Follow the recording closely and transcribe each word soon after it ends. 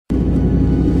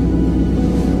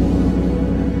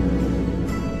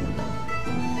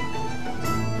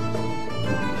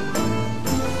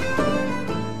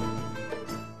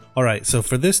All right, so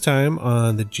for this time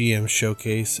on the GM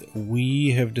Showcase,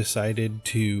 we have decided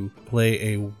to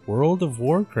play a World of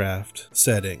Warcraft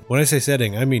setting. When I say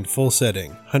setting, I mean full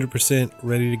setting. 100%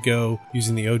 ready to go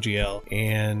using the OGL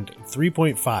and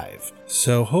 3.5.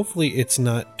 So hopefully it's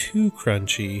not too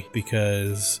crunchy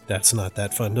because that's not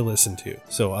that fun to listen to.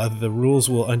 So the rules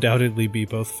will undoubtedly be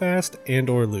both fast and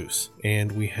or loose.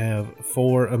 And we have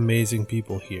 4 amazing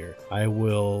people here. I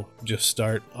will just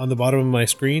start on the bottom of my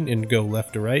screen and go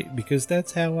left to right because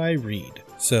that's how I read.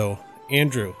 So,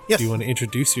 Andrew, yes. Do you want to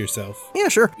introduce yourself? Yeah,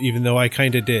 sure. Even though I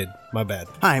kind of did. My bad.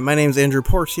 Hi, my name's Andrew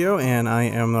Porcio, and I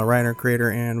am the writer, creator,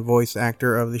 and voice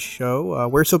actor of the show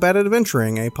We're So Bad at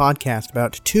Adventuring, a podcast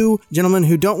about 2 gentlemen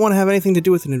who don't want to have anything to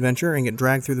do with an adventure and get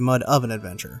dragged through the mud of an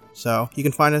adventure. So you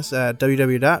can find us at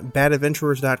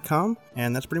www.badadventurers.com,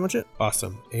 and that's pretty much it.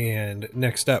 Awesome. And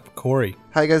next up, Corey.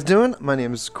 How you guys doing? My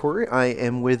name is Corey. I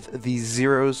am with the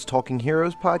Zeros Talking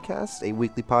Heroes podcast, a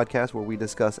weekly podcast where we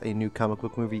discuss a new comic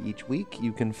book movie each week.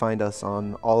 You can find us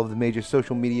on all of the major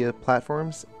social media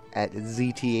platforms at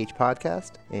ZTH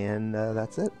Podcast, and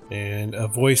that's it. And a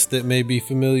voice that may be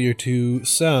familiar to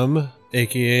some,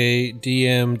 aka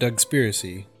DM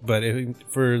Dougspiracy. But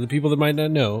for the people that might not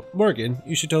know, Morgan,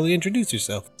 you should totally introduce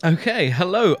yourself. Okay,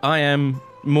 hello, I am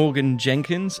Morgan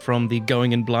Jenkins from the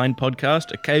Going in Blind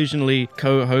podcast, occasionally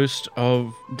co-host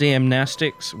of DM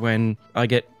Nastics when I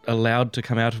get allowed to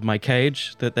come out of my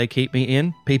cage that they keep me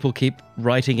in. People keep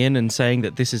writing in and saying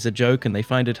that this is a joke and they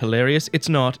find it hilarious. It's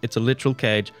not. It's a literal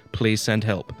cage. Please send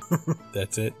help.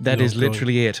 That's it. That is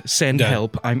literally it. Send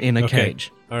help. I'm in a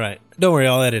cage. All right. Don't worry.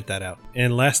 I'll edit that out.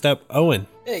 And last up, Owen.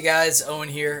 Hey guys, Owen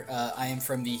here. I am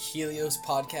from the Helios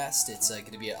podcast. It's going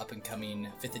to be an up-and-coming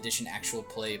 5th edition actual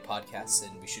play podcast,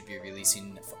 and we should be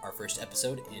releasing our first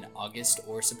episode in August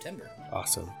or September.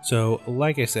 Awesome. So,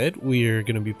 like I said, we're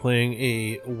going to be playing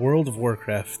a World of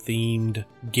Warcraft themed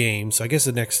game. So I guess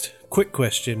the next quick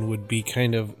question would be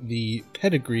kind of the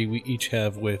pedigree we each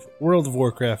have with World of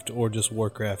Warcraft or just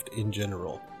Warcraft in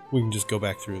general. We can just go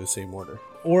back through the same order.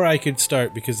 Or I could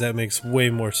start because that makes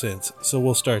way more sense. So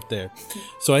we'll start there.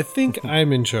 So I think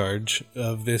I'm in charge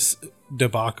of this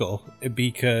debacle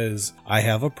because I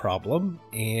have a problem,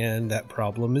 and that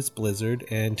problem is Blizzard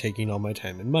and taking all my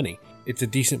time and money. It's a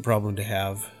decent problem to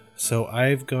have. So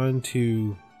I've gone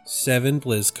to 7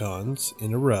 BlizzCons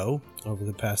in a row over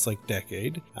the past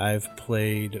decade. I've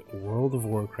played World of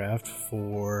Warcraft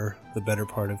for the better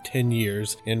part of 10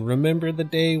 years and remember the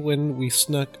day when we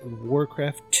snuck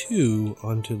Warcraft 2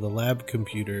 onto the lab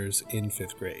computers in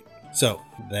 5th grade. So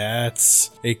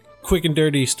that's a quick and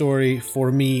dirty story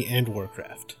for me and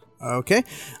Warcraft. Okay.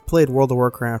 Played World of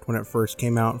Warcraft when it first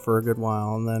came out for a good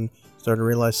while, and then started to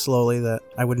realize slowly that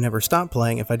I would never stop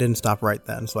playing if I didn't stop right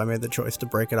then, so I made the choice to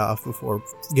break it off before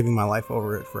giving my life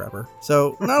over it forever.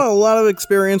 So, not a lot of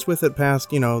experience with it past,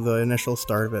 the initial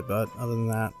start of it, but other than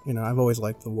that, I've always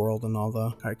liked the world and all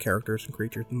the characters and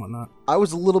creatures and whatnot. I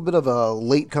was a little bit of a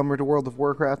latecomer to World of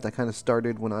Warcraft. I kind of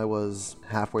started when I was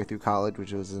halfway through college,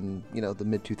 which was in, the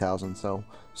mid-2000s, so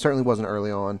certainly wasn't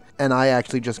early on. And I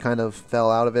actually just kind of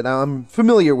fell out of it. I'm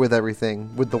familiar with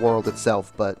everything, with the world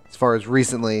itself, but as far as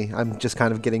recently, I'm just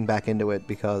kind of getting back into it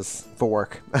because for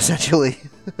work, essentially.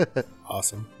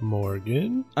 Awesome.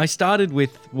 Morgan? I started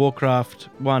with Warcraft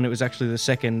 1. It was actually the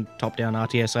second top-down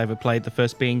RTS I ever played, the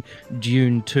first being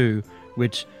Dune 2,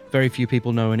 which very few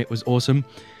people know, and it was awesome.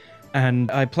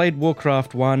 And I played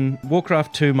Warcraft 1.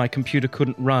 Warcraft 2, my computer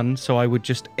couldn't run, so I would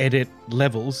just edit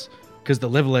levels because the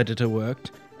level editor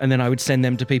worked. And then I would send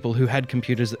them to people who had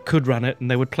computers that could run it,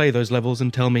 and they would play those levels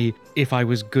and tell me if I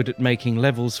was good at making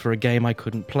levels for a game I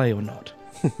couldn't play or not.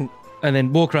 And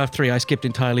then Warcraft 3 I skipped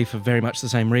entirely for very much the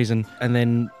same reason. And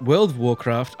then World of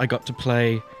Warcraft I got to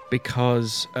play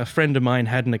because a friend of mine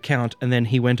had an account, and then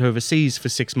he went overseas for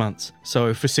 6 months.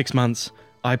 So for 6 months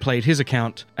I played his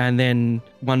account, and then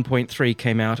 1.3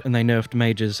 came out and they nerfed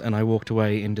mages, and I walked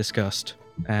away in disgust.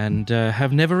 And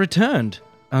have never returned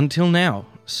until now.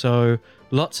 So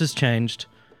lots has changed.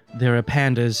 There are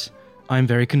pandas. I'm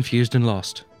very confused and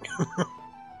lost.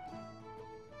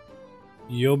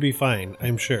 You'll be fine,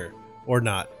 I'm sure. Or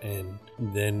not. And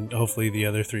then hopefully the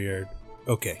other 3 are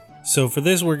okay. So for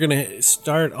this, we're going to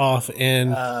start off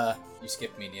and... You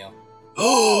skipped me, Neil.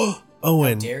 Oh,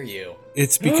 Owen. How dare you?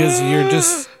 It's because you're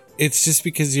just... It's just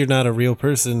because you're not a real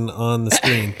person on the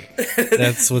screen.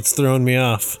 That's what's throwing me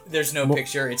off. There's no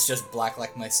picture. It's just black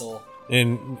like my soul.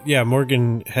 And yeah,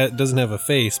 Morgan doesn't have a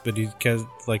face, but he has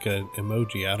like an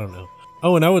emoji. I don't know.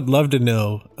 Oh, and I would love to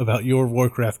know about your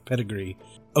Warcraft pedigree.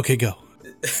 Okay, go.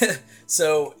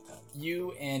 So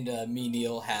You and me,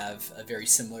 Neil, have a very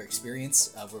similar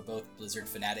experience. We're both Blizzard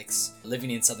fanatics.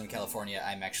 Living in Southern California,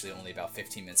 I'm actually only about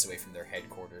 15 minutes away from their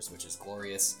headquarters, which is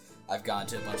glorious. I've gone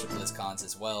to a bunch of BlizzCons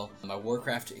as well. My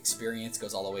Warcraft experience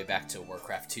goes all the way back to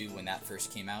Warcraft 2 when that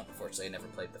first came out. Unfortunately, I never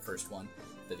played the first one,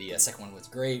 but the second one was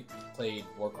great. Played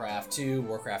Warcraft 2,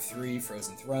 Warcraft 3,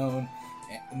 Frozen Throne,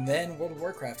 and then World of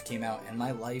Warcraft came out, and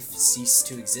my life ceased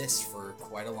to exist for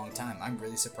quite a long time. I'm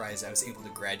really surprised I was able to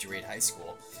graduate high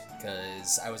school,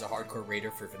 because I was a hardcore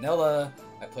raider for vanilla.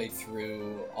 I played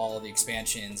through all the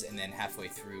expansions, and then halfway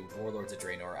through Warlords of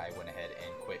Draenor, I went ahead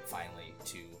and quit finally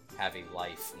to have a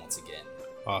life once again.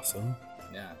 Awesome.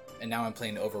 Yeah, and now I'm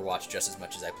playing Overwatch just as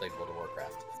much as I played World of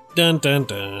Warcraft. Dun dun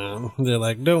dun. They're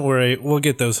like, don't worry, we'll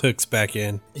get those hooks back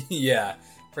in. Yeah,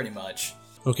 pretty much.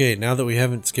 Okay, now that we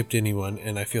haven't skipped anyone,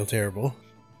 and I feel terrible.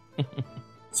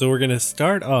 So we're going to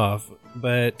start off,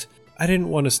 but I didn't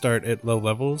want to start at low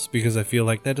levels because I feel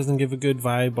like that doesn't give a good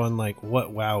vibe on like what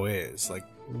WoW is. Like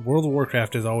World of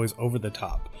Warcraft is always over the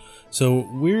top. So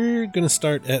we're going to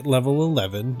start at level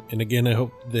 11, and again I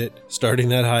hope that starting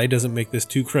that high doesn't make this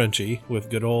too crunchy with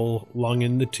good old long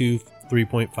in the tooth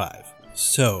 3.5.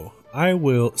 So I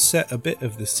will set a bit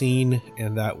of the scene,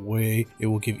 and that way it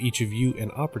will give each of you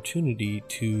an opportunity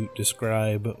to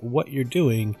describe what you're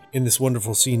doing in this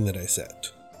wonderful scene that I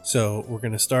set. So we're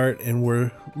going to start, and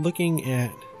we're looking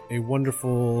at a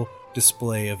wonderful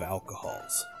display of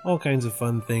alcohols. All kinds of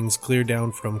fun things, clear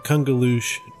down from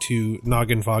Kungaloosh to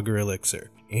Noggenfogger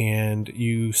Elixir. And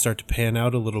you start to pan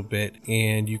out a little bit,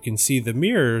 and you can see the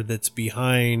mirror that's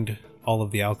behind all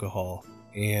of the alcohol.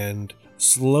 And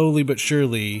slowly but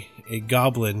surely, a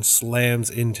goblin slams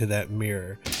into that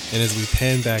mirror. And as we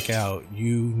pan back out,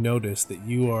 you notice that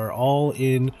you are all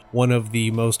in one of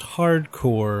the most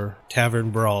hardcore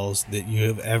tavern brawls that you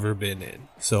have ever been in.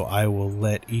 So I will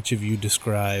let each of you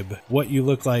describe what you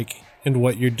look like and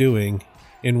what you're doing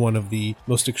in one of the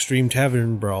most extreme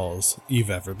tavern brawls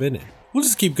you've ever been in. We'll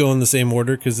just keep going the same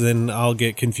order, because then I'll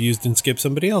get confused and skip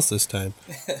somebody else this time.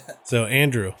 So,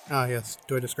 Andrew. Oh, yes.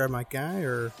 Do I describe my guy,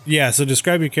 or...? Yeah, so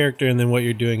describe your character and then what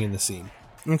you're doing in the scene.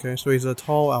 Okay, so he's a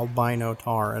tall albino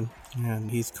Tauren, and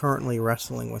he's currently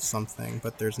wrestling with something,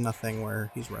 but there's nothing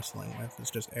where he's wrestling with. It's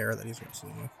just air that he's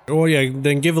wrestling with. Oh yeah,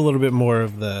 then give a little bit more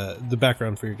of the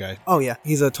background for your guy. Oh yeah,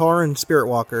 he's a Tauren spirit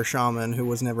walker shaman who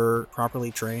was never properly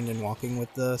trained in walking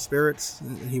with the spirits.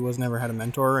 He was never had a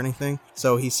mentor or anything,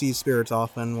 so he sees spirits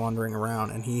often wandering around,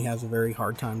 and he has a very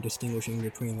hard time distinguishing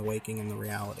between the waking and the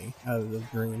reality of the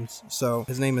dreams. So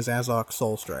his name is Azok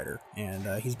Soulstrider,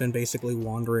 and he's been basically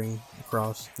wandering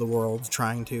across the world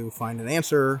trying to find an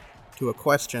answer to a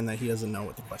question that he doesn't know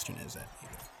what the question is at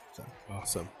either. So.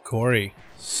 Awesome. Corey.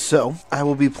 So, I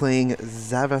will be playing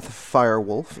Zaveth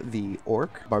Firewolf, the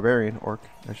orc, barbarian orc.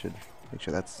 I should make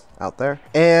sure that's out there.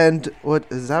 And what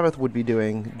Zaveth would be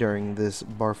doing during this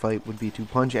bar fight would be to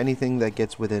punch anything that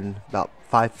gets within about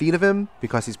 5 feet of him,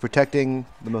 because he's protecting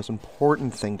the most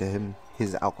important thing to him,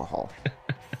 his alcohol.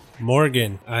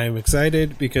 Morgan, I'm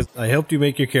excited because I helped you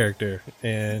make your character,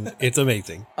 and it's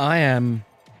amazing. I am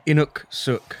Inuk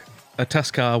Suk, a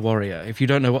Tuskar warrior. If you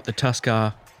don't know what the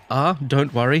Tuskar are,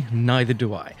 don't worry, neither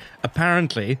do I.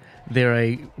 Apparently, they're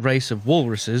a race of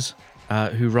walruses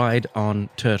who ride on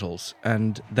turtles,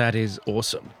 and that is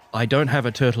awesome. I don't have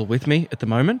a turtle with me at the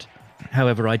moment.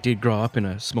 However, I did grow up in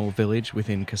a small village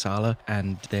within Kassala,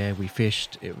 and there we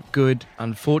fished. It was good.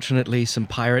 Unfortunately, some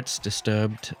pirates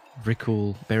disturbed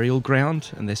Vrikul burial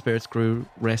ground, and their spirits grew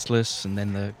restless, and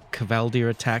then the Kavaldir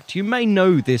attacked. You may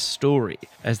know this story,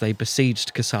 as they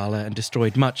besieged Kassala and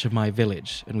destroyed much of my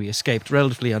village, and we escaped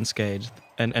relatively unscathed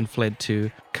and fled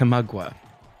to Kamagwa,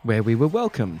 where we were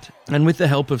welcomed. And with the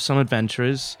help of some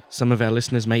adventurers, some of our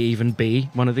listeners may even be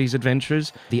one of these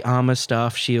adventurers, the armor,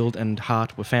 staff, shield, and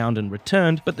heart were found and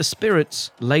returned, but the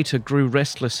spirits later grew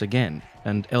restless again,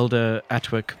 and Elder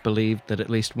Atwick believed that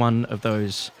at least one of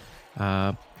those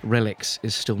relics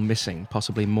is still missing,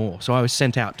 possibly more. So I was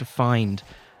sent out to find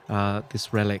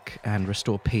this relic and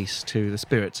restore peace to the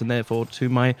spirits, and therefore to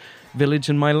my village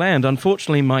and my land.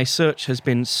 Unfortunately, my search has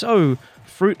been so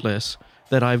fruitless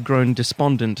that I've grown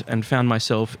despondent and found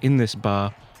myself in this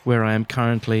bar where I am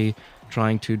currently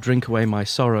trying to drink away my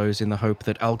sorrows in the hope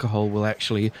that alcohol will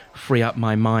actually free up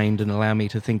my mind and allow me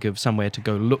to think of somewhere to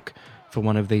go look for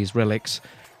one of these relics.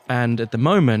 And at the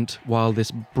moment, while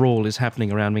this brawl is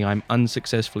happening around me, I'm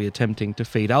unsuccessfully attempting to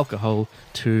feed alcohol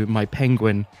to my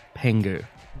penguin, Pengu.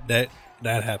 That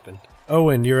happened.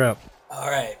 Owen, you're up.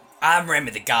 Alright, I'm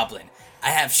Remy the Goblin. I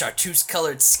have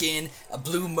chartreuse-colored skin, a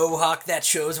blue mohawk that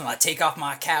shows when I take off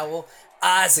my cowl,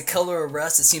 eyes the color of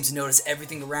rust that seems to notice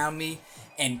everything around me,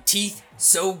 and teeth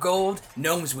so gold,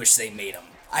 gnomes wish they made them.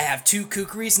 I have 2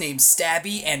 kookaries named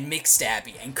Stabby and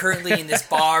McStabby, and currently in this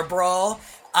bar brawl,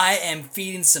 I am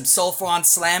feeding some Sulfuron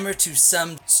Slammer to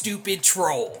some stupid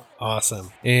troll.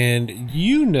 Awesome. And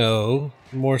you know,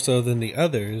 more so than the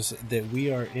others, that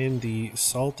we are in the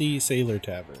Salty Sailor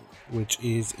Tavern, which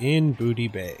is in Booty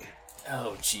Bay.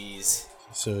 Oh, jeez.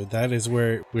 So that is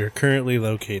where we're currently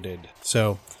located.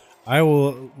 So I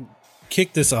will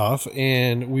kick this off,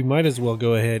 and we might as well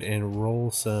go ahead and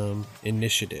roll some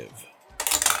initiative.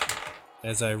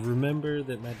 As I remember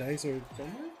that my dice are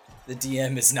somewhere? The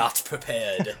DM is not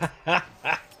prepared.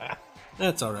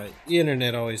 That's alright. The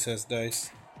internet always has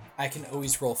dice. I can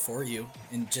always roll for you,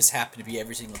 and just happen to be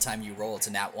every single time you roll, it's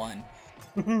a nat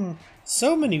 1.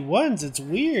 So many ones, it's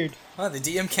weird. Oh, the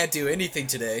DM can't do anything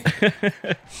today.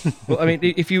 Well, I mean,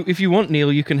 if you want,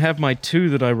 Neil, you can have my 2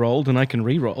 that I rolled, and I can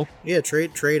re-roll. Yeah,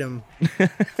 trade them.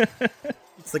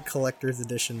 It's the collector's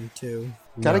edition too.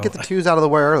 Gotta get the 2s out of the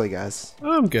way early, guys.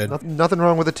 I'm good. Nothing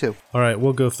wrong with a 2. Alright,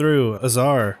 we'll go through.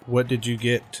 Azar, what did you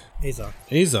get? Azok.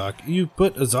 Azok, you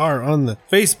put Azar on the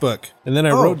Facebook, and then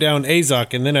I wrote down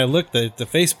Azok, and then I looked at the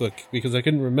Facebook because I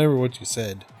couldn't remember what you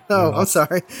said. Oh, I'm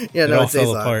sorry. Yeah, all it's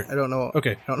fell Azok. apart. I don't know.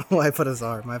 Okay. I don't know why I put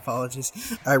Azar. My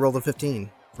apologies. I rolled a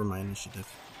 15 for my initiative.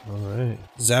 Alright.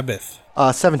 Zabeth.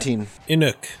 17.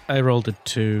 Inuk. I rolled a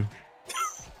 2.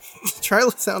 Try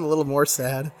to sound a little more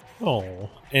sad. Oh.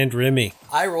 And Remy.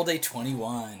 I rolled a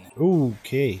 21.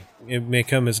 Okay. It may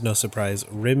come as no surprise.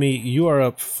 Remy, you are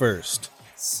up first.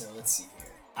 So let's see here.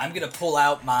 I'm gonna pull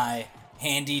out my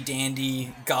handy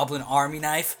dandy goblin army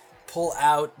knife, pull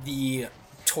out the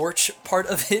torch part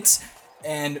of it,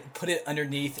 and put it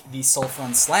underneath the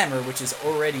Sulfuron Slammer, which is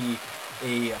already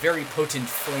a very potent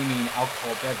flaming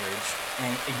alcohol beverage,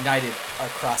 and ignite it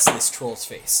across this troll's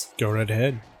face. Go right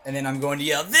ahead. And then I'm going to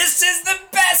yell, "This is the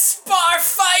best bar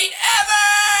fight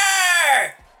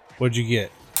ever!" What'd you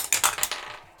get?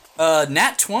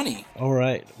 Nat 20. All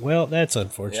right. Well, that's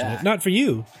unfortunate. Yeah. Not for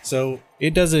you. So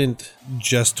it doesn't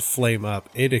just flame up,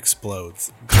 it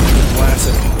explodes. Glass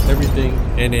and everything,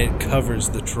 and it covers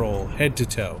the troll head to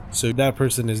toe. So that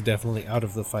person is definitely out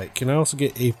of the fight. Can I also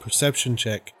get a perception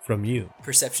check from you?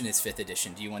 Perception is 5th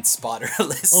edition. Do you want spot or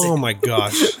listen? Oh my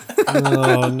gosh.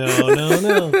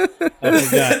 No. I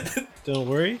forgot. Don't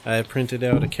worry. I printed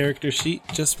out a character sheet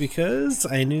just because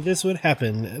I knew this would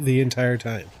happen the entire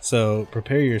time. So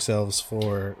prepare yourselves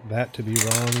for that to be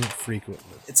wrong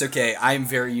frequently. It's okay. I'm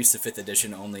very used to 5th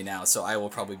edition only now, so I will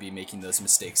probably be making those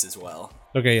mistakes as well.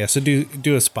 Okay, yeah, so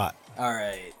do a spot.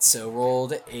 Alright, so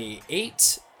rolled a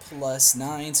 8 plus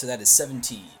 9, so that is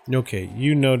 17. Okay,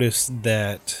 you notice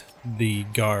that the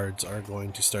guards are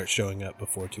going to start showing up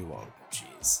before too long.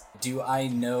 Jeez. Do I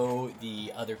know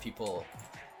the other people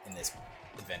in this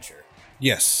adventure?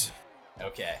 Yes.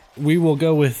 Okay. We will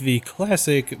go with the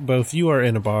classic, both you are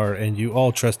in a bar and you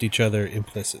all trust each other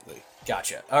implicitly.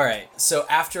 Gotcha. Alright, so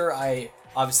after I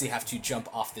obviously have to jump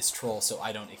off this troll so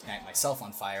I don't ignite myself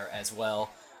on fire as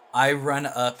well, I run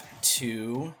up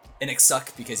to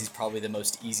Inixuk, because he's probably the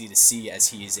most easy to see as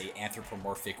he is a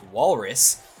anthropomorphic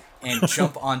walrus, and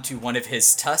jump onto one of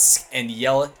his tusks and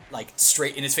yell, like,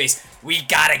 straight in his face, "We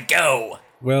gotta go!"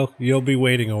 Well, you'll be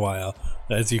waiting a while.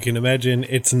 As you can imagine,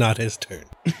 it's not his turn.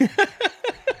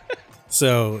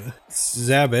 So,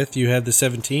 Zabeth, you had the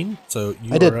 17, so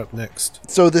you are up next.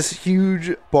 So this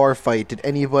huge bar fight, did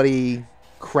anybody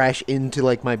crash into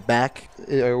like my back?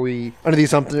 Are we under the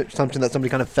assumption that somebody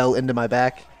kind of fell into my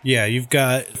back? Yeah, you've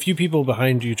got a few people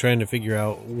behind you trying to figure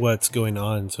out what's going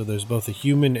on. So there's both a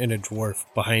human and a dwarf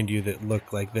behind you that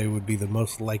look like they would be the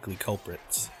most likely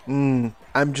culprits. I'm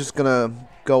just gonna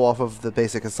go off of the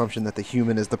basic assumption that the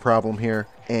human is the problem here,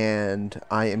 and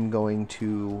I am going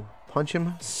to punch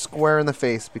him square in the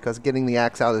face, because getting the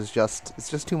axe out is just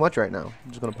too much right now.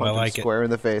 I'm just gonna punch him square in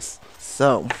the face.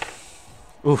 So,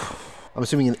 oof. I'm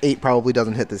assuming an 8 probably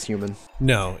doesn't hit this human.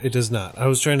 No, it does not. I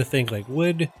was trying to think, like,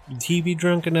 would he be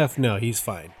drunk enough? No, he's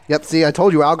fine. Yep, see, I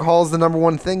told you, alcohol is the number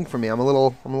one thing for me. I'm a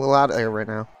little out of there right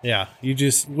now. Yeah, you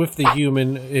just, with the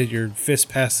human, your fist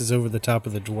passes over the top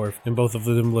of the dwarf, and both of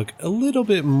them look a little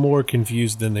bit more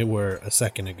confused than they were a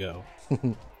second ago.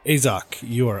 Azok,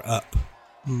 you are up.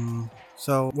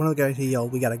 So one of the guys, he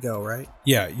yelled, "We gotta go," right?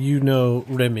 Yeah, you know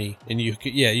Remy, and you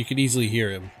could easily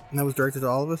hear him. And that was directed to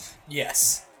all of us?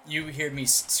 Yes. You hear me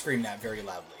scream that very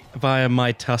loudly. Via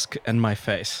my tusk and my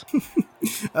face.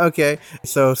 Okay,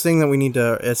 so seeing that we need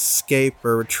to escape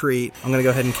or retreat, I'm gonna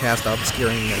go ahead and cast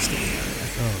Obscuring Mist in the area.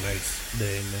 Oh, nice.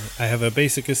 Then I have a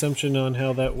basic assumption on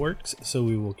how that works, so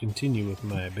we will continue with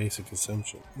my basic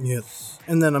assumption. Yes.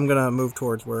 And then I'm gonna move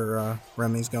towards where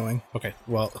Remy's going. Okay,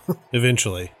 well,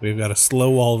 eventually. We've got a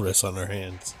slow walrus on our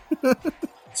hands.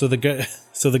 So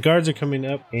the guards are coming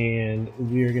up, and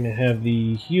we are gonna have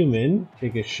the human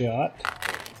take a shot.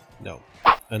 No,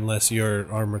 unless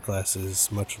your armor class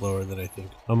is much lower than I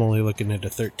think. I'm only looking at a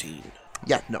 13.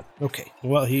 Yeah, no. Okay.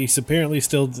 Well, he's apparently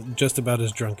still just about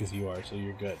as drunk as you are, so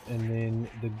you're good. And then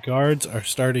the guards are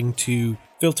starting to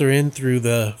filter in through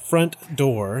the front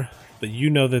door, but you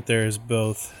know that there's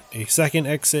both a second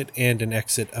exit and an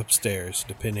exit upstairs,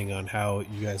 depending on how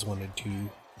you guys wanted to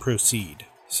proceed.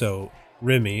 So,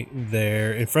 Remy,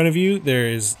 there in front of you, there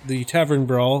is the tavern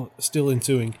brawl still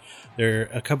ensuing. There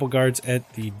are a couple guards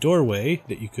at the doorway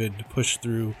that you could push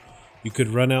through. You could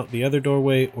run out the other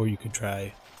doorway, or you could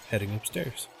try heading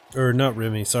upstairs. Or not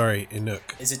Remy, sorry,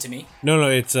 Inuk. Is it to me? No,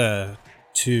 it's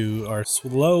to our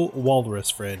slow walrus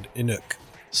friend, Inuk.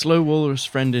 Slow walrus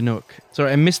friend Inuk.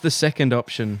 Sorry, I missed the second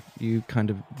option you kind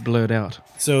of blurred out.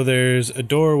 So there's a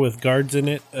door with guards in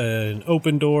it, an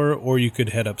open door, or you could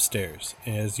head upstairs.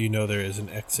 As you know, there is an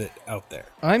exit out there.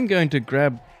 I'm going to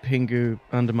grab Pingu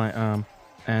under my arm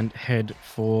and head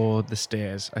for the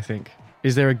stairs, I think.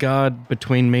 Is there a guard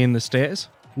between me and the stairs?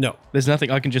 No. There's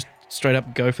nothing. I can just straight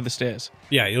up go for the stairs.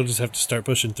 Yeah, you'll just have to start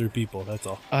pushing through people, that's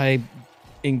all. I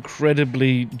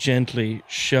incredibly gently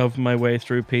shove my way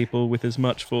through people with as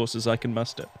much force as I can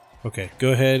muster. Okay,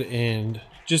 go ahead and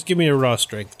just give me a raw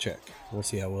strength check. We'll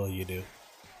see how well you do.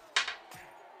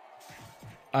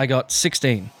 I got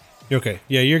 16. Okay,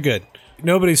 yeah, you're good.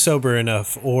 Nobody's sober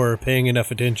enough or paying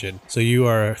enough attention, so you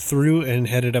are through and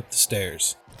headed up the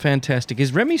stairs. Fantastic.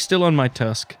 Is Remy still on my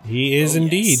tusk? He is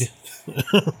indeed.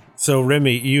 Yes. So,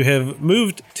 Remy, you have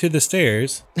moved to the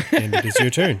stairs, and it is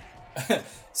your turn.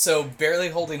 So, barely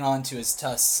holding on to his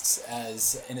tusks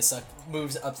as Inasuk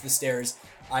moves up the stairs,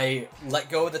 I let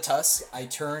go of the tusk, I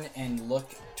turn and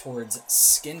look towards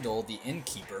Skindle, the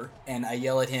innkeeper, and I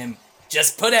yell at him,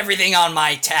 "Just put everything on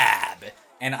my tab!"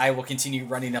 And I will continue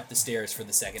running up the stairs for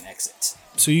the second exit.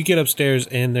 So you get upstairs,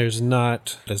 and there's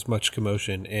not as much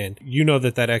commotion, and you know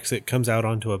that exit comes out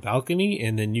onto a balcony,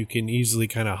 and then you can easily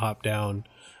kind of hop down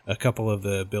a couple of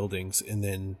the buildings and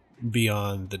then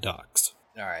beyond the docks.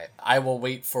 All right. I will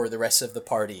wait for the rest of the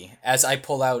party as I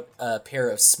pull out a pair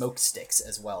of smoke sticks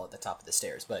as well at the top of the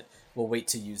stairs, but we'll wait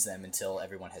to use them until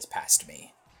everyone has passed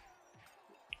me.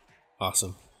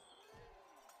 Awesome.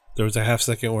 There was a half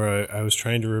second where I was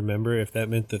trying to remember if that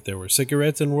meant that there were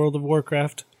cigarettes in World of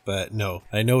Warcraft, but no,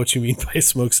 I know what you mean by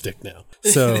smoke stick now.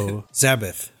 So,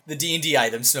 Zabeth. The D&D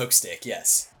item, smoke stick,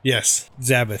 yes. Yes,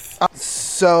 Zabeth.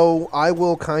 So I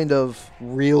will kind of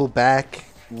reel back,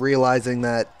 realizing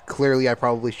that clearly I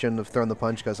probably shouldn't have thrown the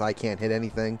punch because I can't hit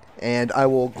anything. And I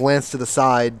will glance to the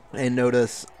side and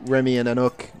notice Remy and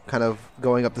Anuk kind of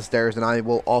going up the stairs, and I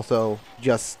will also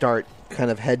just start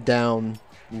kind of head down,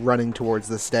 running towards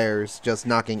the stairs, just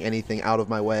knocking anything out of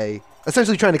my way.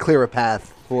 Essentially trying to clear a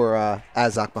path for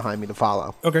Azok behind me to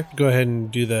follow. Okay, go ahead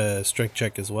and do the strength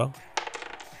check as well.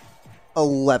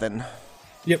 11.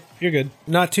 Yep, you're good.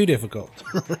 Not too difficult.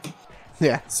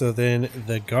 Yeah. So then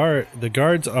the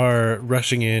guards are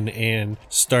rushing in and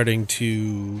starting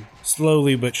to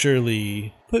slowly but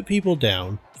surely put people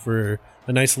down for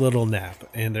a nice little nap,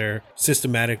 and they're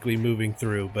systematically moving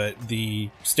through, but the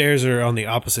stairs are on the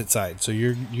opposite side, so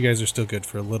you guys are still good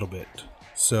for a little bit.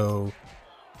 So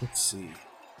let's see.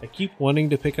 I keep wanting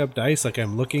to pick up dice like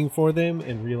I'm looking for them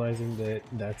and realizing that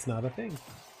that's not a thing.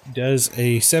 Does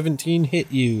a 17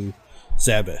 hit you,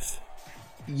 Zabeth?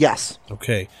 Yes.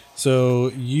 Okay, so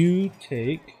you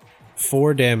take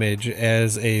 4 damage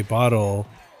as a bottle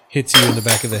hits you in the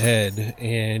back of the head,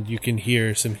 and you can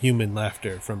hear some human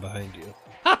laughter from behind you.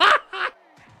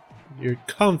 You're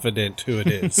confident who it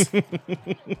is.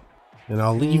 And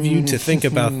I'll leave you to think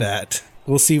about that.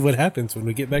 We'll see what happens when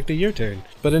we get back to your turn.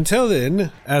 But until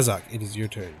then, Azok, it is your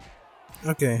turn.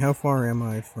 Okay, how far am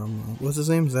I from... what's his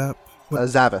name? Zabeth.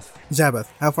 Zabeth.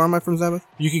 How far am I from Zabeth?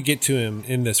 You could get to him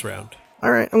in this round.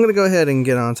 Alright, I'm going to go ahead and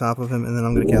get on top of him, and then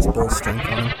I'm going to cast Bull Strength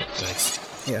on him.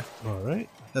 Nice. Yeah. All right.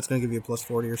 That's going to give you a plus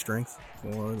 4 to your strength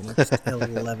for the next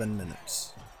 11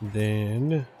 minutes.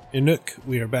 Then, Inuk,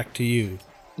 we are back to you.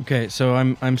 Okay, so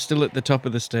I'm still at the top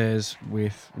of the stairs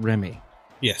with Remy.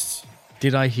 Yes.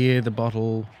 Did I hear the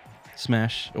bottle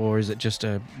smash, or is it just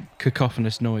a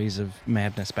cacophonous noise of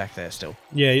madness back there still?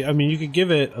 Yeah, I mean, you could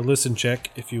give it a listen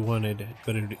check if you wanted,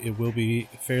 but it will be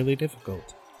fairly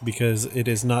difficult, because it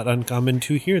is not uncommon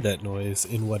to hear that noise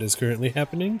in what is currently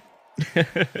happening.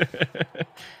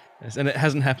 Yes, and it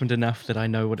hasn't happened enough that I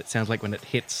know what it sounds like when it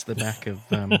hits the back of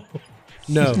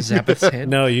No. Zabeth's head.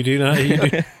 No, you do not.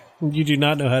 You do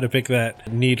not know how to pick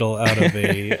that needle out of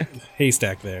a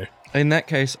haystack there. In that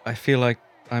case, I feel like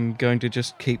I'm going to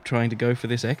just keep trying to go for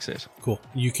this exit. Cool.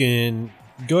 You can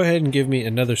Go ahead and give me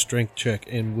another strength check,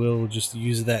 and we'll just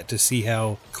use that to see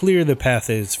how clear the path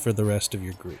is for the rest of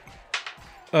your group.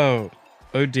 Oh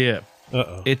dear.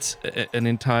 Uh-oh. It's an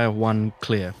entire 1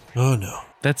 clear. Oh, no.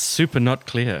 That's super not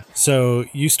clear. So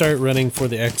you start running for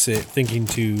the exit, thinking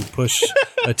to push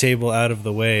a table out of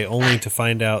the way, only to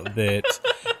find out that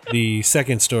the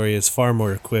second story is far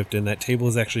more equipped, and that table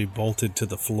is actually bolted to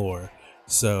the floor.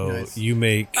 So Nice. you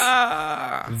make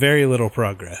very little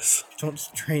progress. Don't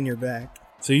strain your back.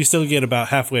 So you still get about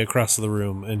halfway across the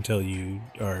room until you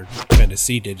are kind of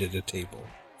seated at a table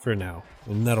for now.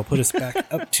 And that'll put us back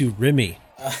up to Remy.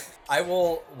 I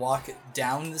will walk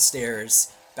down the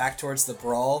stairs back towards the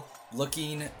brawl,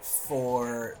 looking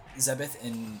for Zebeth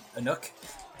and Anuk.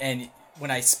 And when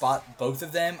I spot both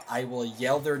of them, I will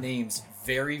yell their names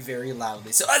very, very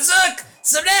loudly. So, Azuk!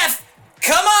 Zebeth!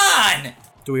 Come on!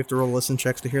 Do we have to roll listen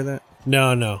checks to hear that?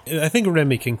 No. I think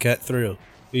Remy can cut through.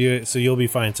 So you'll be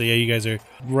fine. So yeah, you guys are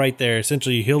right there.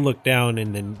 Essentially, he'll look down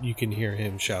and then you can hear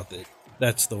him shout that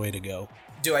that's the way to go.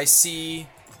 Do I see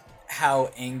how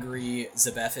angry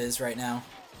Zebeth is right now?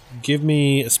 Give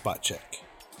me a spot check.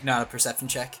 Not a perception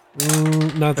check?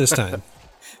 Not this time.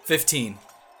 15.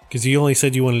 Because you only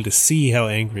said you wanted to see how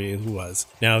angry he was.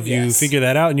 Now, if you Yes. figure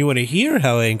that out and you want to hear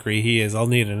how angry he is, I'll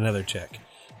need another check.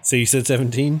 So you said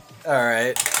 17?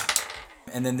 Alright.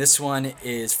 And then this one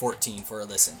is 14 for a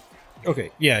listen.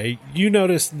 Okay, yeah, you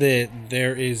notice that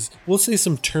there is, we'll say,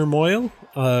 some turmoil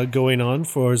going on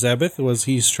for Zabeth as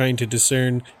he's trying to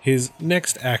discern his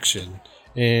next action.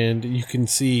 And you can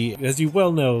see, as you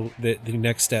well know, that the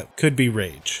next step could be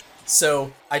rage.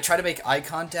 So I try to make eye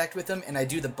contact with him, and I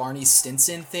do the Barney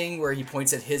Stinson thing where he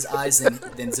points at his eyes and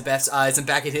then Zebeth's eyes and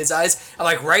back at his eyes. I'm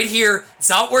like, right here, it's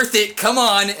not worth it, come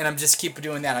on! And I'm just keep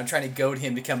doing that. I'm trying to goad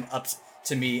him to come up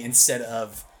to me instead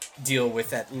of deal with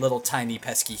that little tiny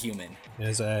pesky human.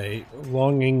 As I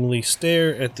longingly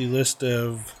stare at the list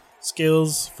of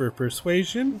skills for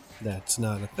persuasion, that's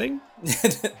not a thing.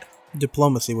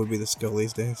 Diplomacy would be the skill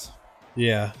these days.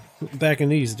 Yeah, back in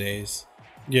these days.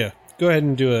 Yeah, go ahead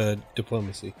and do a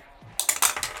diplomacy.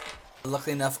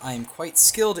 Luckily enough, I am quite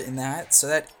skilled in that, so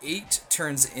that 8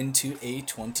 turns into a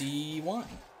 21.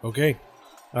 Okay,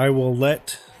 I will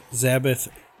let Zabeth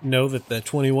know that the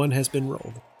 21 has been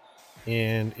rolled.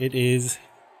 And it is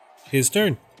his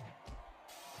turn.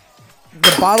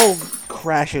 The bottle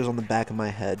crashes on the back of my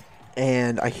head,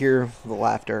 and I hear the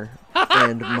laughter,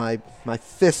 and my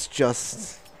fists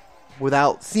just,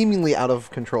 without seemingly out of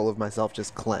control of myself,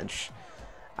 just clench.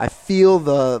 I feel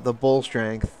the bull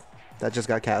strength that just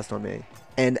got cast on me,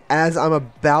 and as I'm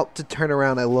about to turn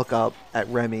around, I look up at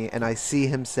Remy, and I see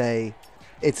him say,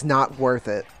 "It's not worth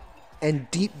it." And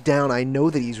deep down, I know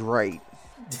that he's right.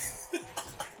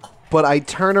 But I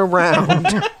turn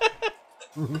around.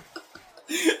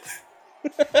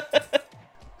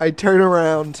 I turn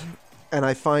around and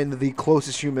I find the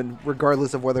closest human,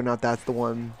 regardless of whether or not that's the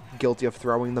one guilty of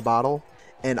throwing the bottle.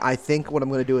 And I think what I'm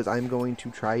going to do is I'm going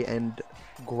to try and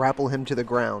grapple him to the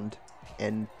ground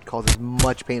and cause as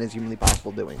much pain as humanly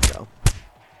possible doing so.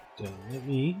 Let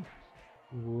me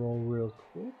roll real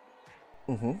quick.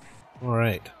 Mm-hmm. All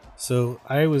right. So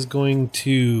I was going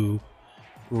to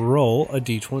roll a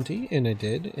d20, and I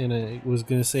did. And I was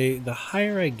going to say the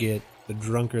higher I get, the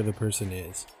drunker the person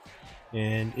is.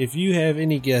 And if you have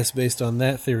any guess based on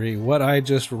that theory, what I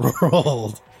just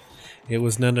rolled, it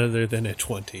was none other than a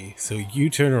 20. So you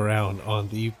turn around on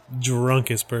the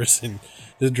drunkest person,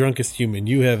 the drunkest human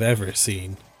you have ever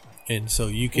seen. And so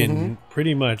you can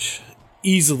pretty much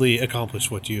easily accomplish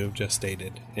what you have just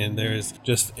stated. And there's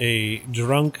just a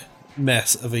drunk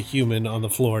mess of a human on the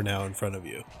floor now in front of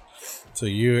you. So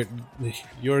you're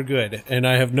good. And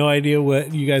I have no idea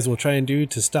what you guys will try and do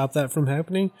to stop that from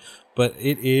happening. But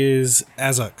it is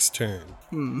Azuk's turn.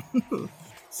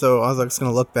 So Azuk's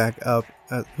gonna look back up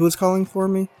at who's calling for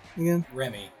me again?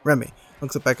 Remy.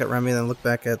 Looks back at Remy, then look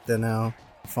back at the now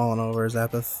fallen over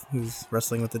Zapeth, who's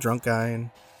wrestling with the drunk guy,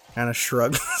 and kind of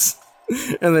shrugs,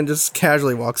 and then just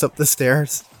casually walks up the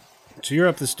stairs. So you're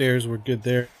up the stairs. We're good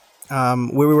there.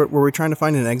 Were we trying to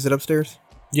find an exit upstairs?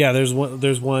 Yeah, there's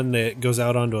one that goes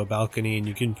out onto a balcony, and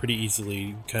you can pretty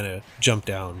easily kind of jump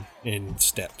down in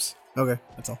steps. Okay,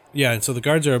 that's all. Yeah, and so the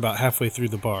guards are about halfway through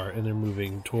the bar, and they're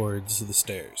moving towards the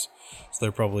stairs. So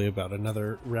they're probably about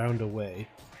another round away.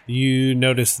 You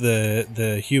notice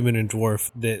the human and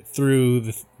dwarf that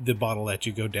threw the bottle at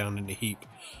you go down in a heap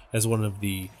as one of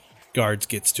the guards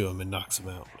gets to him and knocks him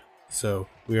out. So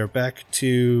we are back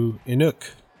to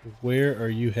Inuk. Where are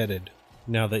you headed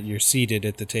now that you're seated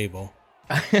at the table?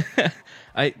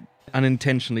 I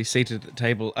unintentionally seated at the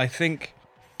table. I think,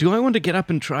 do I want to get up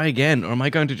and try again, or am I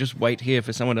going to just wait here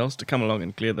for someone else to come along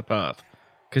and clear the path?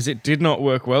 because it did not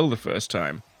work well the first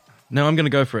time. No, I'm going to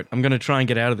go for it. I'm going to try and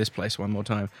get out of this place one more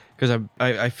time, because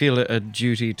I feel a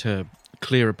duty to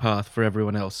clear a path for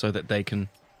everyone else so that they can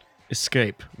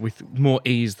escape with more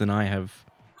ease than I have.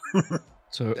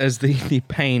 So as the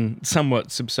pain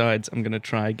somewhat subsides, I'm going to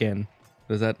try again.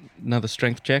 Is that another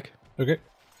strength check? Okay.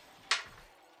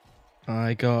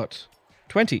 I got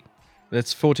 20.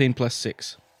 That's 14 plus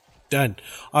 6. Done.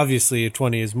 Obviously, a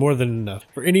 20 is more than enough.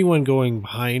 For anyone going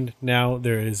behind now,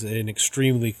 there is an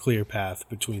extremely clear path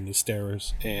between the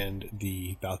stairs and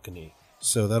the balcony.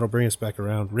 So that'll bring us back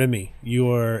around. Remy, you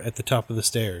are at the top of the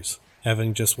stairs,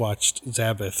 having just watched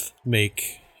Zabeth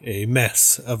make a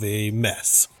mess of a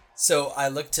mess. So I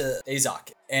look to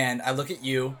Azok, and I look at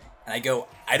you, and I go,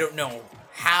 I don't know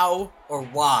how or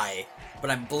why, but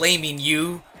I'm blaming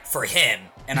you for him.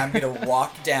 And I'm going to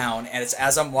walk down, and it's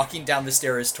as I'm walking down the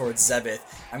stairs towards Zebeth,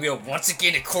 I'm going to, once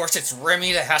again, of course, it's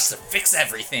Remy that has to fix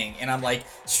everything. And I'm, like,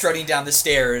 strutting down the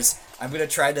stairs. I'm going to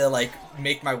try to, like,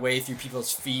 make my way through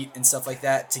people's feet and stuff like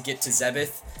that to get to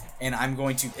Zebeth. And I'm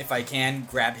going to, if I can,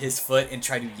 grab his foot and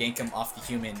try to yank him off the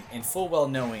human, and full well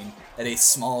knowing that a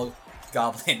small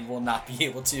goblin will not be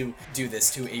able to do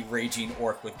this to a raging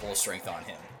orc with bull strength on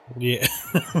him. Yeah.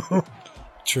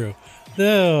 True.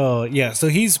 No, yeah, so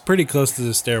he's pretty close to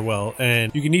the stairwell,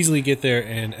 and you can easily get there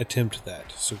and attempt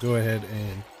that. So go ahead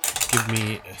and give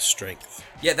me a strength.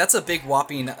 Yeah, that's a big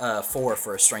whopping 4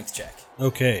 for a strength check.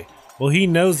 Okay. Well, he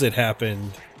knows it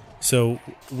happened, so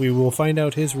we will find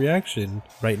out his reaction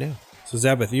right now. So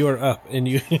Zabeth, you are up, and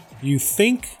you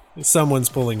think someone's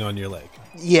pulling on your leg.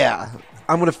 Yeah,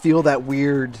 I'm going to feel that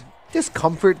weird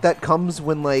discomfort that comes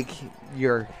when, like,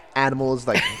 your animal is,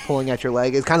 like, pulling at your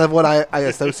leg. Is kind of what I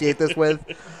associate this with.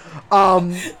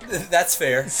 That's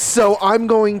fair. So I'm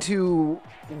going to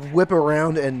whip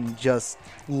around and just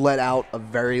let out a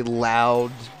very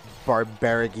loud,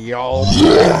 barbaric yell.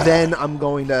 And then I'm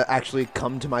going to actually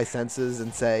come to my senses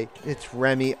and say, it's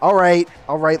Remy. All right,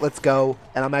 let's go.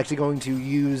 And I'm actually going to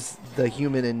use the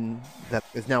human that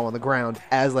is now on the ground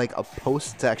as, like, a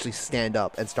post to actually stand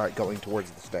up and start going towards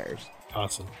the stairs.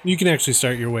 Awesome. You can actually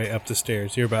start your way up the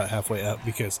stairs. You're about halfway up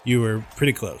because you were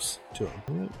pretty close to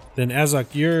him. Then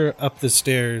Azok, you're up the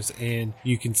stairs, and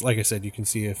you can, like I said, you can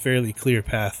see a fairly clear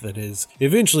path that has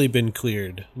eventually been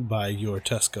cleared by your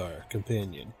Tuskar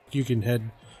companion. You can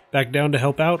head back down to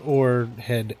help out or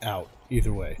head out.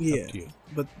 Either way, Yeah, up to you.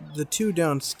 but the two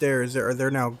downstairs,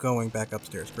 they're now going back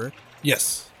upstairs, correct?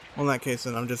 Yes. Well, in that case,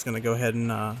 then I'm just going to go ahead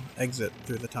and exit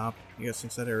through the top, I guess,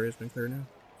 since that area's been cleared now.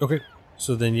 Okay.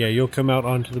 So then, yeah, you'll come out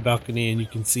onto the balcony, and you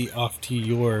can see off to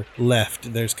your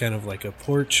left, there's kind of like a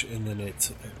porch, and then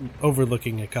it's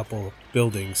overlooking a couple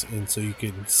buildings, and so you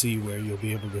can see where you'll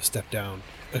be able to step down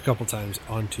a couple times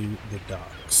onto the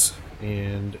docks.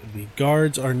 And the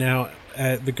guards are now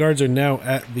at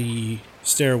the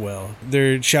stairwell.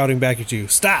 They're shouting back at you,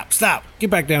 "Stop! Stop!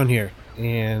 Get back down here!"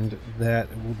 And that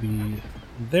will be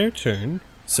their turn.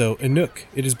 So, Anuk,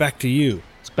 it is back to you.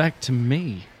 It's back to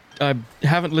me. I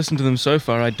haven't listened to them so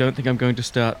far. I don't think I'm going to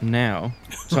start now.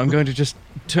 So I'm going to just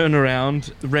turn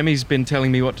around. Remy's been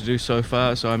telling me what to do so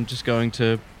far, so I'm just going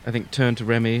to, I think, turn to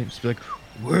Remy and just be like,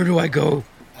 where do I go?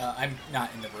 I'm not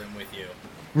in the room with you.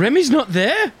 Remy's not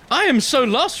there? I am so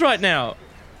lost right now.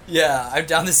 Yeah, I'm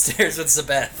down the stairs with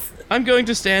Zabeth. I'm going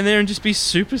to stand there and just be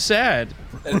super sad.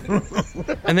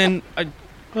 And then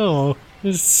Oh,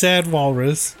 this sad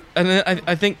walrus. And then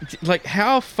I think, like,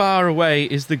 how far away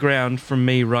is the ground from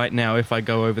me right now if I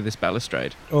go over this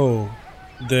balustrade? Oh,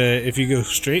 if you go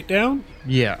straight down,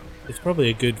 Yeah. it's probably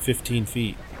a good 15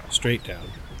 feet straight down.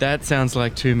 That sounds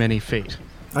like too many feet.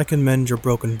 I can mend your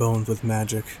broken bones with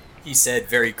magic. He said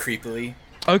very creepily.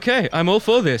 Okay, I'm all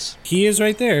for this. He is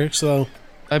right there, so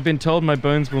I've been told my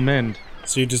bones will mend.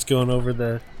 you're just going over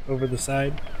the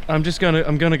side. I'm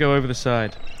gonna go over the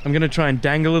side. I'm gonna try and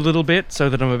dangle a little bit so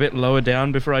that I'm a bit lower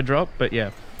down before I drop, but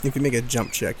yeah. If you make a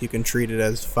jump check, you can treat it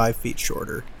as 5 feet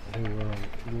shorter. I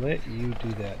will let you do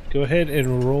that. Go ahead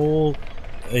and roll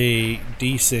a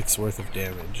d6 worth of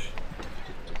damage.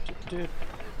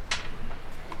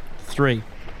 3.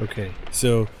 Okay,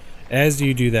 so as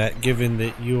you do that, given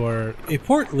that you are a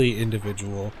portly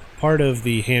individual, part of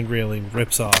the hand railing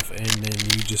rips off, and then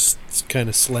you just kind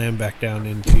of slam back down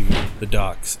into the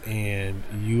docks, and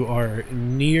you are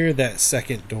near that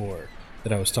second door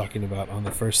that I was talking about on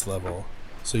the first level,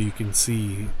 so you can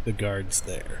see the guards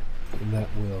there. And that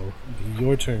will be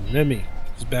your turn. Remy,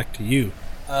 it's back to you.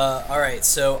 Alright,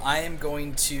 so I am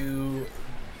going to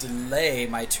delay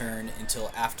my turn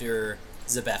until after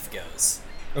Zabeth goes.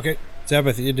 Okay,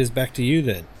 Zabeth, it is back to you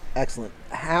then. Excellent.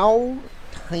 How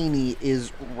tiny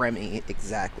is Remy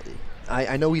exactly?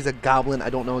 I know he's a goblin. I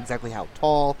don't know exactly how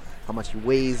tall, how much he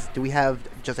weighs. Do we have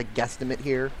just a guesstimate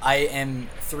here? I am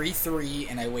 3'3",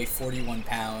 and I weigh 41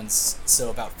 pounds, so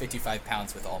about 55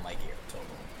 pounds with all my gear total.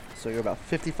 So you're about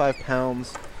 55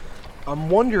 pounds. I'm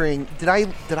wondering, did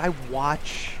I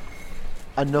watch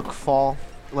a Nook fall?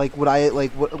 Like,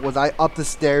 was I up the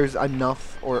stairs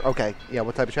enough? Or, okay, yeah,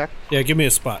 what type of check? Yeah, give me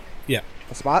a spot. Yeah.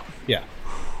 A spot? Yeah.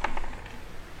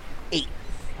 8.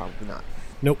 Probably not.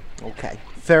 Nope. Okay,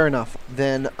 fair enough.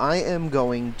 Then I am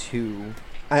going to...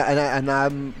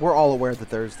 we're all aware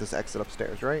that there's this exit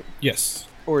upstairs, right? Yes.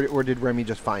 Or did Remy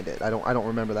just find it? I don't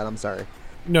remember that. I'm sorry.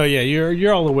 No, yeah,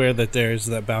 you're all aware that there's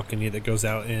that balcony that goes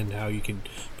out and how you can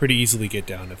pretty easily get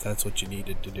down if that's what you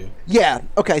needed to do. Yeah.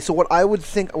 Okay. So what I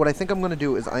think I'm going to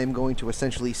do is I am going to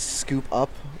essentially scoop up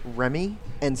Remy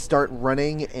and start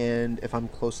running. And if I'm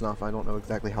close enough, I don't know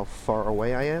exactly how far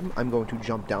away I am. I'm going to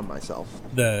jump down myself.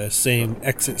 The same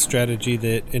exit strategy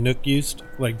that Inuk used,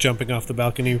 like jumping off the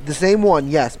balcony. The same one,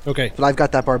 yes. Okay. But I've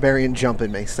got that barbarian jump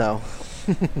in me, so.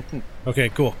 Okay.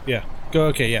 Cool. Yeah.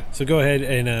 So go ahead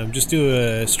and just do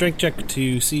a strength check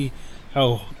to see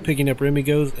how picking up Remy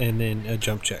goes, and then a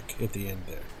jump check at the end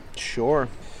there. Sure.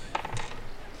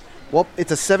 Well, it's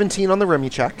a 17 on the Remy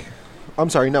check. I'm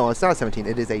sorry, no, it's not a 17.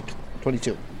 It is a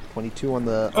 22. 22 on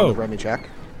the Remy check.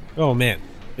 Oh man,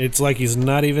 it's like he's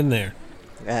not even there.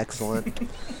 Excellent.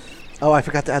 Oh, I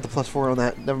forgot to add the +4 on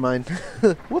that. Never mind.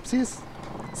 Whoopsies.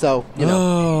 So, you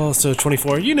know. Oh, so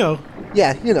 24. You know.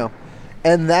 Yeah, you know.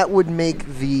 And that would make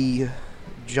the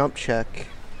jump check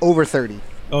over 30.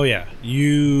 Oh yeah,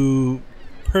 you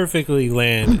perfectly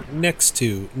land next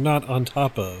to, not on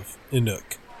top of,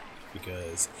 Inuk.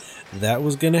 Because that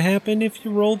was going to happen if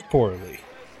you rolled poorly.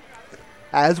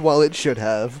 As well it should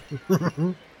have.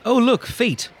 Oh, look,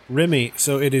 feet. Remy,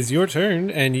 so it is your turn,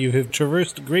 and you have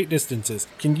traversed great distances.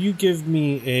 Can you give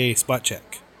me a spot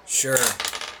check? Sure.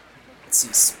 Let's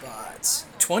see, spots.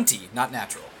 20, not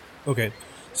natural. Okay.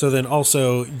 So then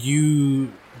also,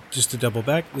 you, just to double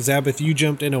back, Zabeth, you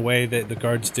jumped in a way that the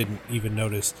guards didn't even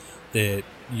notice that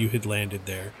you had landed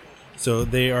there. So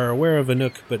they are aware of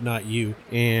Inuk, but not you.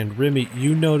 And Remy,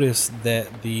 you notice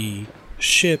that the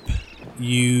ship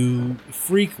you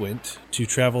frequent to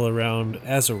travel around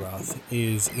Azeroth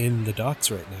is in the docks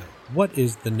right now. What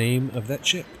is the name of that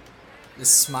ship? The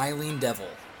Smiling Devil.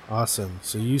 Awesome.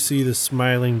 So you see the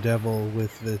Smiling Devil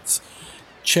with its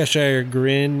Cheshire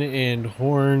grin and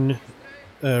horn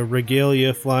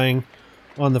regalia flying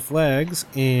on the flags,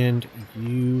 and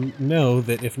you know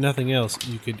that if nothing else,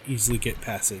 you could easily get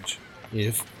passage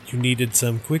if you needed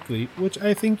some quickly, which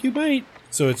I think you might.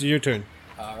 So it's your turn.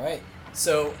 All right.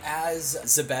 So as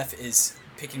Zabeth is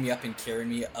picking me up and carrying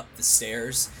me up the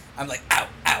stairs, I'm like, ow,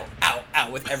 ow, ow,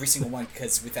 ow, with every single one,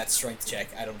 because with that strength check,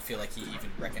 I don't feel like he even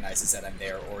recognizes that I'm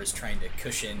there or is trying to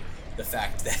cushion the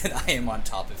fact that I am on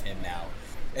top of him now.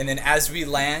 And then as we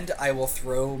land, I will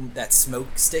throw that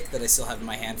smoke stick that I still have in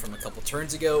my hand from a couple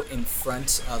turns ago in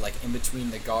front, like in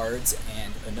between the guards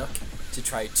and Inuk, to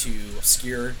try to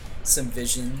obscure some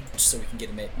vision so we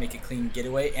can make a clean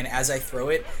getaway. And as I throw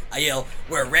it, I yell,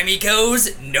 "Where Remy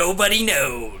goes, nobody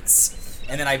knows!"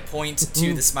 And then I point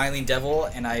to the Smiling Devil,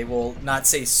 and I will not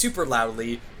say super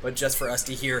loudly, but just for us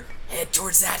to hear, "Head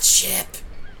towards that ship!"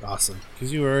 Awesome.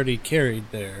 Because you were already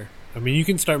carried there. I mean, you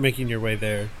can start making your way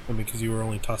there. I mean, because you were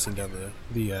only tossing down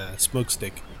the smoke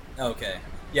stick. Okay.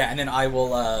 Yeah, and then I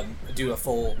will do a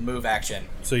full move action.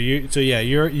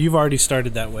 You've already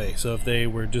started that way. So if they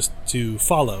were just to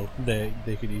follow, they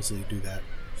could easily do that.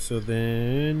 So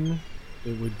then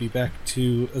it would be back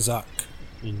to Azak,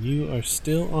 and you are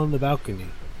still on the balcony.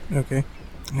 Okay.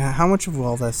 How much of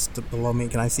all that's below me?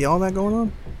 Can I see all that going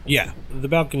on? Yeah, the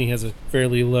balcony has a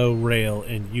fairly low rail,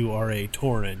 and you are a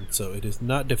Tauren, so it is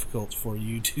not difficult for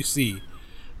you to see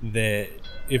that.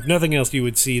 If nothing else, you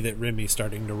would see that Remy's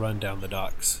starting to run down the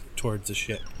docks towards the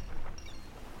ship.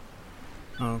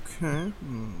 Okay.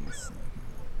 Let's see.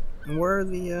 And where are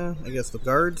the, the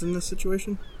guards in this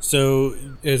situation? So,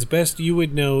 as best you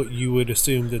would know, you would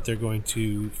assume that they're going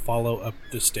to follow up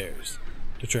the stairs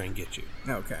to try and get you.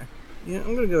 Okay. Yeah,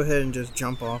 I'm going to go ahead and just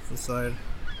jump off the side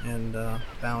and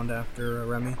bound after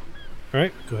Remy.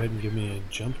 Alright, go ahead and give me a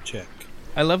jump check.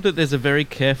 I love that there's a very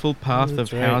careful path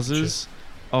That's of right, houses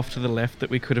off to the left that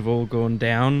we could have all gone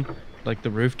down, like the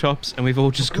rooftops, and we've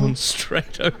all just gone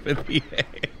straight over the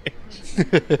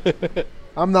edge.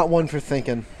 I'm not one for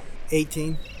thinking.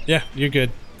 18. Yeah, you're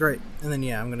good. Great. And then,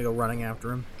 I'm going to go running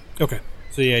after him. Okay.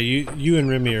 So yeah, you and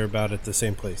Remy are about at the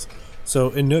same place. So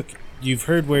Inuk, you've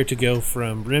heard where to go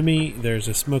from Remy. There's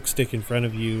a smoke stick in front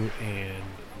of you, and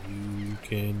you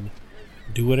can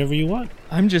do whatever you want.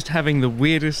 I'm just having the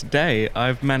weirdest day.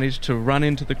 I've managed to run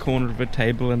into the corner of a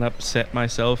table and upset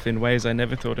myself in ways I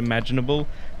never thought imaginable,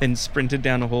 then sprinted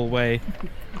down a hallway,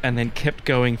 and then kept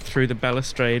going through the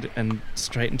balustrade and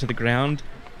straight into the ground.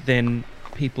 Then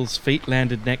people's feet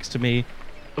landed next to me,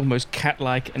 almost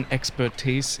cat-like and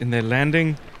expertise in their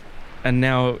landing, and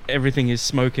now everything is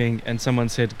smoking, and someone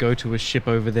said, go to a ship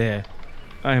over there.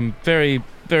 I am very,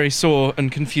 very sore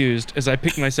and confused as I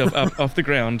pick myself up off the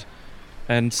ground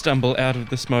and stumble out of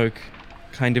the smoke,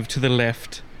 kind of to the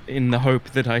left, in the hope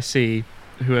that I see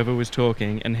whoever was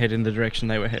talking and head in the direction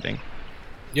they were heading.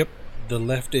 Yep, the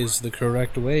left is the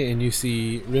correct way, and you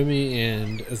see Remy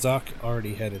and Azak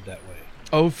already headed that way.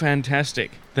 Oh,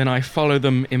 fantastic. Then I follow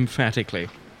them emphatically.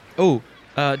 Oh,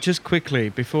 just quickly,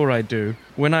 before I do,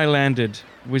 when I landed,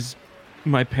 was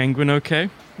my penguin okay?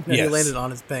 Yeah, Yes. you landed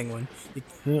on his penguin.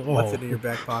 You left it in your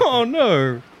back pocket. Oh,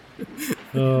 no!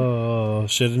 Oh,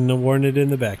 shouldn't have worn it in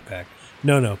the backpack.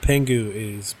 No, Pengu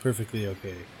is perfectly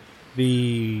okay.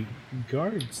 The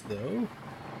guards, though,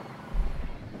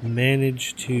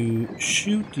 manage to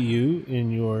shoot you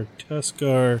in your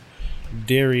Tuskar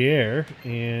derriere,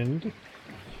 and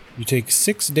you take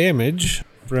 6 damage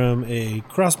from a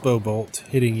crossbow bolt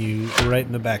hitting you right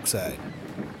in the backside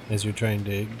as you're trying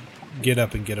to get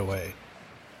up and get away.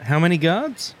 How many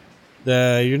guards?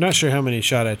 You're not sure how many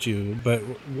shot at you, but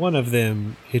one of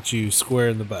them hit you square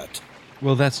in the butt.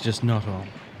 Well, that's just not all.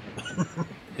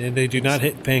 And they do not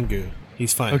hit Pengu.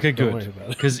 He's fine. Okay, Don't worry good. about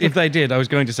it. Because if they did, I was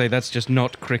going to say that's just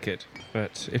not cricket.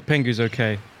 But if Pengu's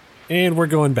okay... And we're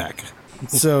going back.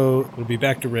 So we'll be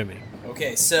back to Remy.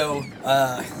 Okay, so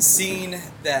seeing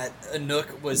that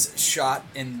Anouk was shot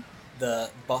in the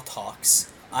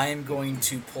buttocks, I am going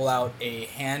to pull out a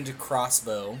hand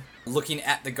crossbow. Looking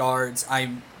at the guards,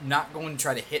 I'm not going to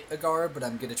try to hit a guard, but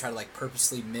I'm going to try to like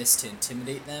purposely miss to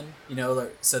intimidate them,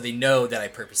 so they know that I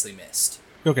purposely missed.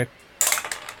 Okay.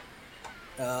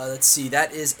 Let's see,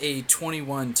 that is a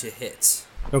 21 to hit.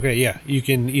 Okay, yeah. You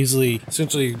can easily...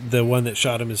 Essentially, the one that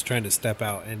shot him is trying to step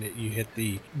out, and you hit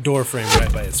the door frame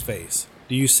right by his face.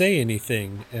 Do you say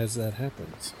anything as that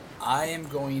happens? I am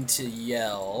going to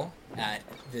yell at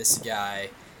this guy,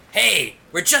 "Hey,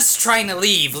 we're just trying to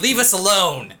leave. Leave us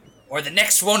alone, or the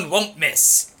next one won't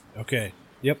miss." Okay.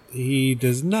 Yep. He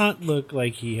does not look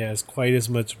like he has quite as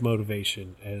much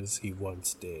motivation as he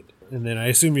once did. And then I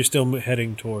assume you're still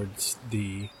heading towards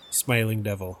the Smiling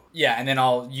Devil. Yeah, and then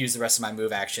I'll use the rest of my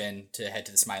move action to head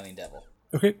to the Smiling Devil.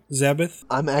 Okay, Zabeth.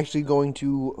 I'm actually going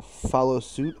to follow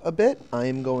suit a bit. I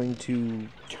am going to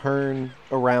turn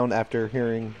around after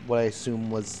hearing what I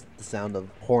assume was the sound of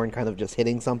horn kind of just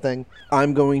hitting something.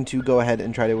 I'm going to go ahead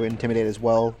and try to intimidate as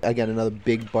well. Again, another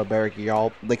big barbaric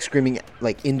yell, like screaming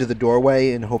like into the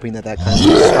doorway and hoping that kind of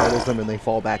startles them and they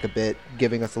fall back a bit,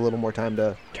 giving us a little more time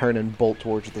to turn and bolt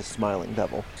towards the Smiling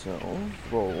Devil. So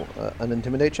roll an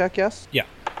intimidate check, yes? Yeah.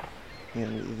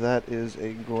 And that is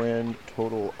a grand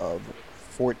total of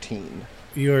 14.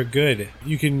 You're good.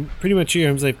 You can pretty much hear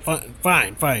him say,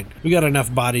 fine. We got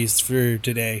enough bodies for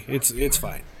today. It's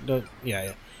fine.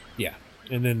 Yeah.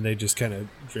 And then they just kind of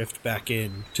drift back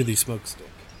in to the smokestack.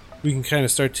 We can kind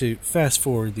of start to fast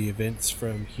forward the events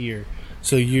from here.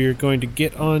 So you're going to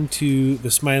get onto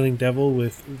the Smiling Devil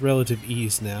with relative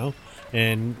ease now,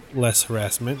 and less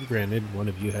harassment. Granted, one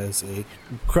of you has a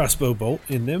crossbow bolt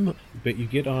in them, but you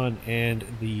get on and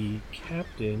the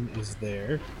captain is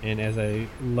there. And as I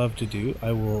love to do,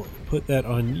 I will put that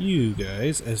on you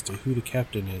guys as to who the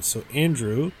captain is. So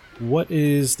Andrew, what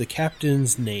is the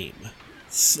captain's name?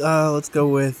 Let's go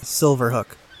with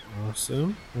Silverhook.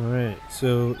 Awesome. Alright,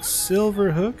 so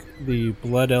Silverhook, the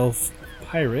blood elf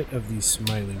pirate of the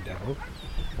Smiling Devil.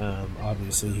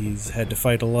 Obviously, he's had to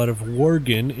fight a lot of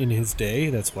Worgen in his day.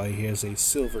 That's why he has a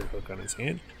silver hook on his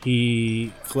hand.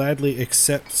 He gladly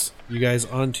accepts you guys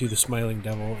onto the Smiling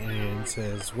Devil and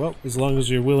says, well, as long as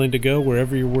you're willing to go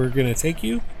wherever we're going to take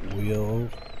you, we'll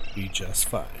be just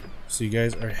fine. So you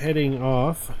guys are heading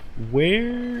off.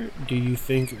 Where do you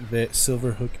think that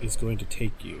Silverhook is going to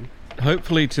take you?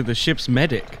 Hopefully to the ship's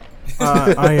medic.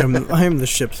 I am the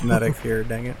ship's medic here,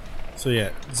 dang it. So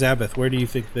yeah, Zabeth, where do you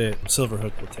think that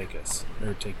Silverhook will take us?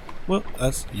 Or take, well,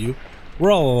 us, you.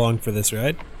 We're all along for this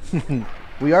ride.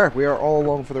 We are all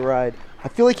along for the ride. I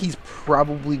feel like he's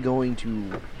probably going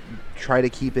to try to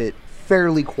keep it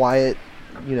fairly quiet.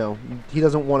 You know, he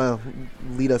doesn't want to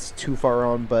lead us too far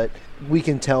on, but we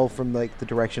can tell from like the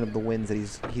direction of the winds that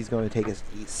he's going to take us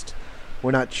east.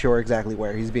 We're not sure exactly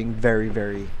where. He's being very,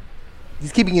 very...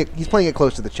 He's playing it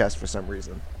close to the chest for some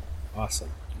reason.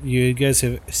 Awesome. You guys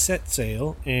have set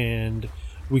sail, and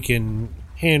we can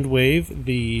hand wave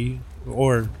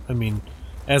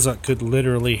Azok could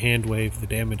literally hand wave the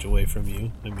damage away from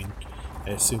you. I mean,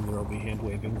 I assume there will be hand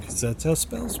waving because that's how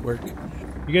spells work.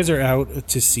 You guys are out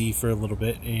to sea for a little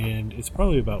bit, and it's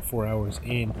probably about 4 hours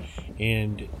in.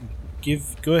 And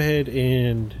go ahead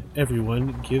and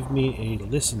everyone give me a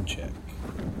listen check.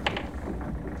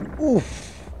 Oof.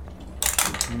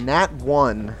 Nat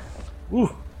 1.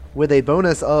 Ooh. With a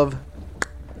bonus of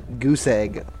goose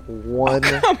egg. 1.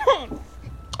 Oh, come on!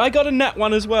 I got a nat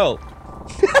 1 as well.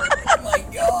 Oh my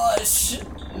gosh!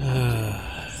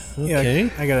 Okay. Yeah,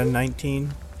 I got a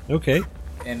 19. Okay.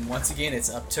 And once again, it's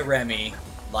up to Remy,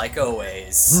 like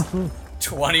always.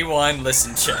 21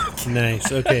 listen check.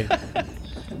 Nice. Okay.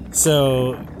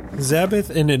 So, Zabeth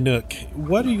and Anook,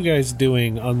 what are you guys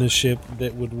doing on this ship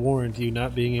that would warrant you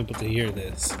not being able to hear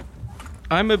this?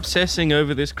 I'm obsessing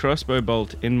over this crossbow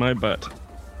bolt in my butt.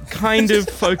 Kind of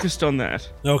focused on that.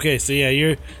 Okay, so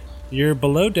yeah, you're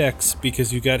below decks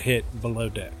because you got hit below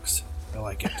decks. I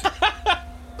like it.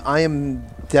 I am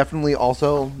definitely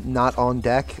also not on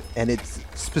deck, and it's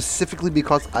specifically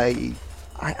because I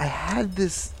had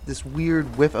this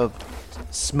weird whiff of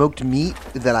smoked meat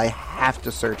that I have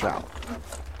to search out.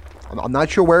 I'm not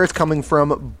sure where it's coming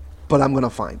from, but I'm gonna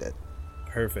find it.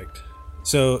 Perfect.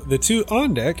 So the two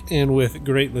on deck, and with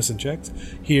great listen checks,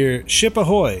 hear "Ship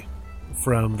Ahoy"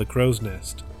 from the Crow's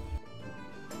Nest.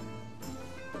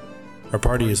 Our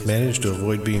party has managed to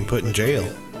avoid being put in jail,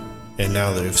 and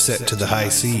now they've set to the high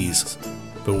seas.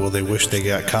 But will they wish they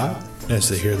got caught as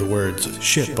they hear the words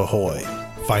 "Ship Ahoy"?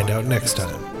 Find out next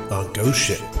time on Ghost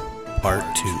Ship Part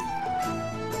 2.